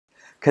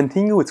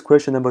Continue with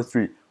question number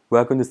 3. We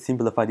are going to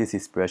simplify this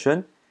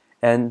expression,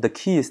 and the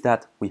key is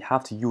that we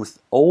have to use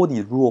all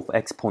the rule of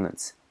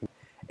exponents,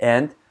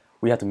 and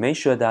we have to make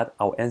sure that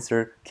our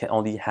answer can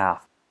only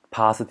have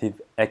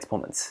positive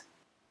exponents.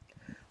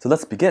 So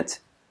let's begin.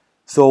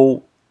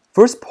 So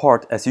first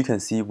part, as you can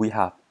see, we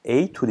have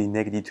a to the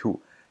negative 2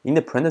 in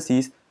the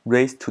parentheses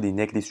raised to the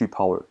negative 3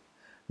 power.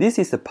 This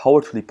is the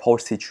power to the power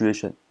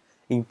situation.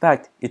 In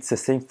fact, it's the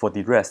same for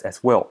the rest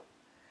as well.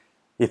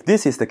 If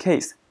this is the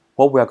case,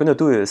 what we are going to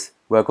do is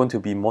we are going to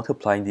be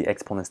multiplying the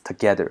exponents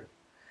together.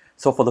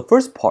 So for the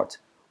first part,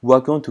 we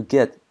are going to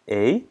get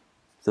a,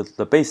 so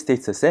the base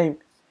stays the same,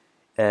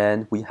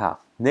 and we have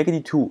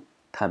negative 2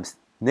 times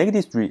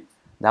negative 3,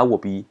 that will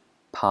be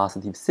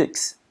positive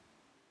 6.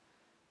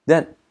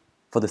 Then,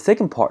 for the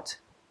second part,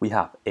 we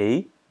have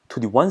a to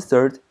the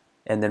 1/3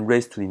 and then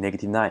raised to the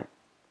negative 9.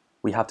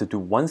 We have to do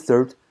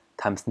 1/3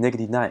 times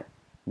negative 9,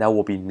 that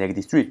will be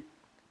negative 3.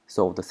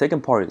 So the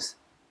second part is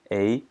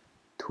a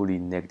to the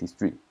negative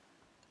 3.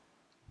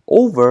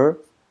 Over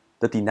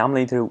the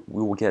denominator,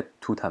 we will get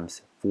 2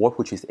 times 4,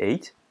 which is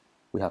 8.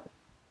 We have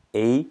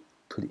a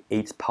to the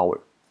 8th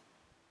power.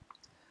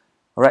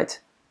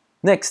 Alright,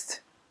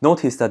 next,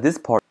 notice that this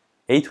part,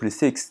 a to the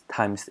 6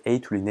 times a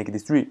to the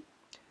negative 3.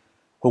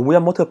 When we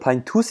are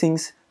multiplying two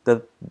things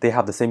that they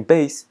have the same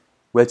base,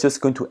 we're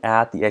just going to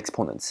add the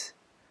exponents.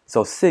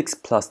 So 6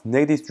 plus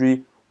negative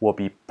 3 will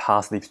be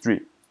positive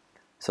 3.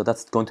 So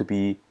that's going to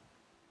be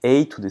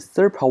a to the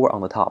 3rd power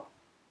on the top.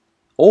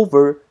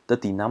 Over the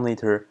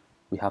denominator,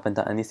 we haven't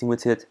done anything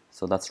with it,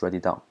 so let's write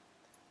it down.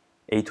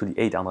 A to the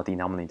 8 on the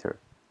denominator.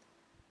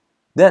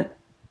 Then,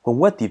 when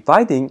we're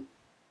dividing,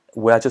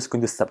 we are just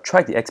going to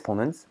subtract the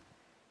exponents.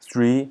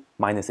 3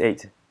 minus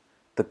 8.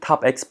 The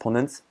top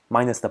exponents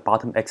minus the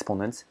bottom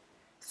exponents.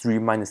 3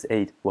 minus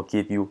 8 will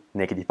give you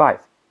negative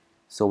 5.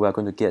 So we are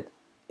going to get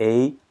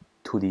a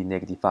to the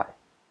negative 5.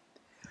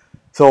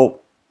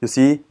 So, you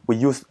see, we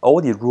used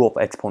all the rule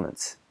of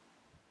exponents.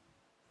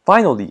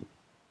 Finally,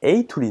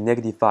 a to the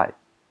negative 5.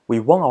 We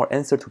want our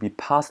answer to be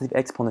positive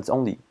exponents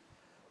only.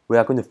 We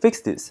are going to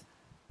fix this.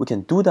 We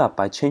can do that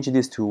by changing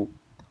this to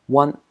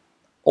 1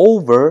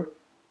 over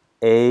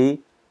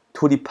a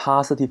to the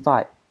positive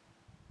 5.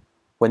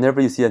 Whenever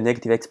you see a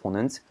negative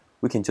exponent,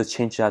 we can just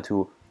change that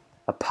to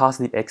a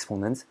positive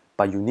exponent,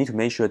 but you need to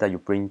make sure that you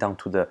bring down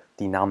to the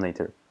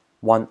denominator,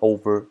 1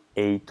 over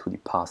a to the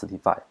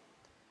positive 5.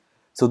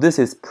 So this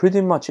is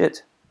pretty much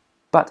it,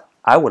 but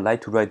I would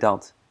like to write down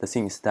the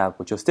things that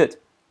we just did.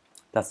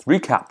 Let's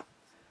recap.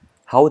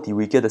 How did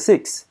we get the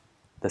 6?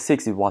 The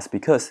 6 it was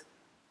because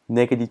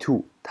negative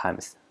 2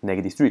 times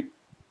negative 3.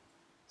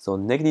 So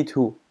negative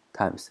 2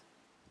 times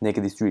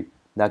negative 3,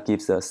 that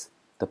gives us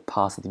the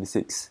positive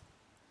 6.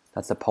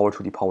 That's the power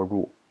to the power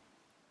rule.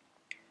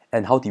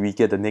 And how did we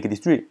get the negative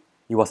 3?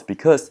 It was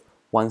because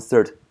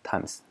 1/3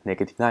 times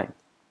negative 9.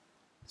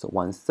 So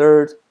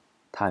 1/3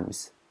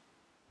 times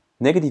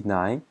negative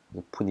 9,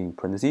 we put in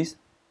parentheses.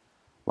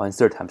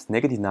 1/3 times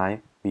negative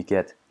 9, we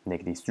get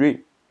negative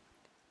 3.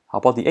 How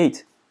about the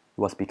 8?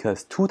 It was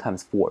because 2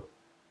 times 4.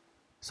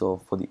 So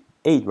for the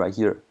 8 right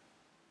here,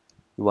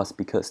 it was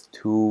because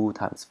 2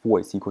 times 4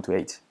 is equal to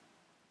 8.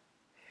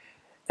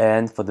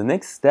 And for the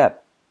next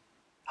step,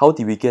 how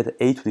did we get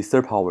a to the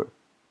 3rd power?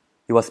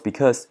 It was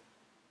because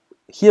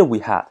here we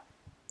had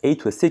a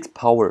to the 6th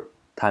power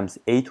times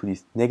a to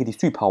the negative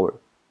 3 power.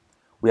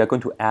 We are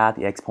going to add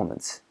the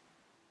exponents.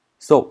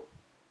 So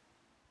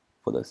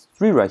for the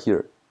 3 right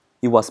here,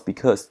 it was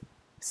because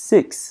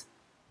 6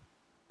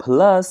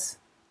 plus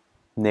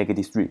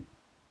negative 3.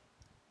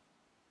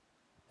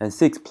 And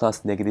 6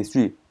 plus negative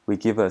 3 will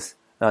give us,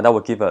 that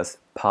will give us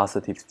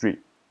positive 3.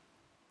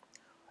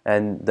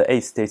 And the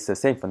 8 stays the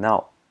same for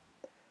now.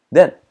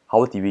 Then,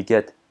 how did we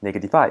get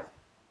negative 5?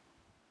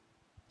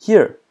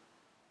 Here,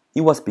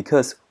 it was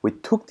because we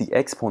took the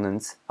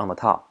exponents on the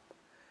top,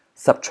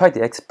 subtract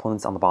the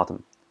exponents on the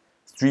bottom.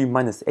 3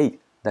 minus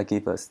 8, that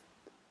gave us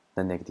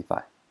the negative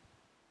 5.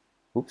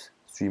 Oops,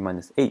 3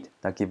 minus 8,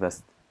 that gives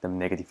us the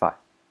negative 5.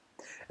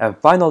 And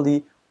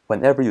finally,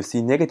 whenever you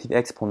see negative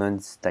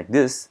exponents like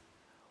this,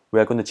 we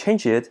are going to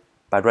change it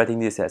by writing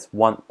this as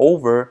 1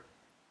 over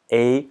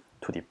a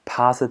to the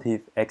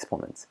positive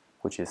exponent,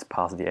 which is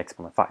positive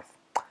exponent 5.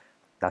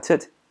 That's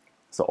it.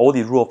 So all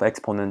the rule of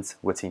exponents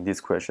within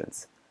these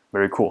questions.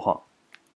 Very cool, huh?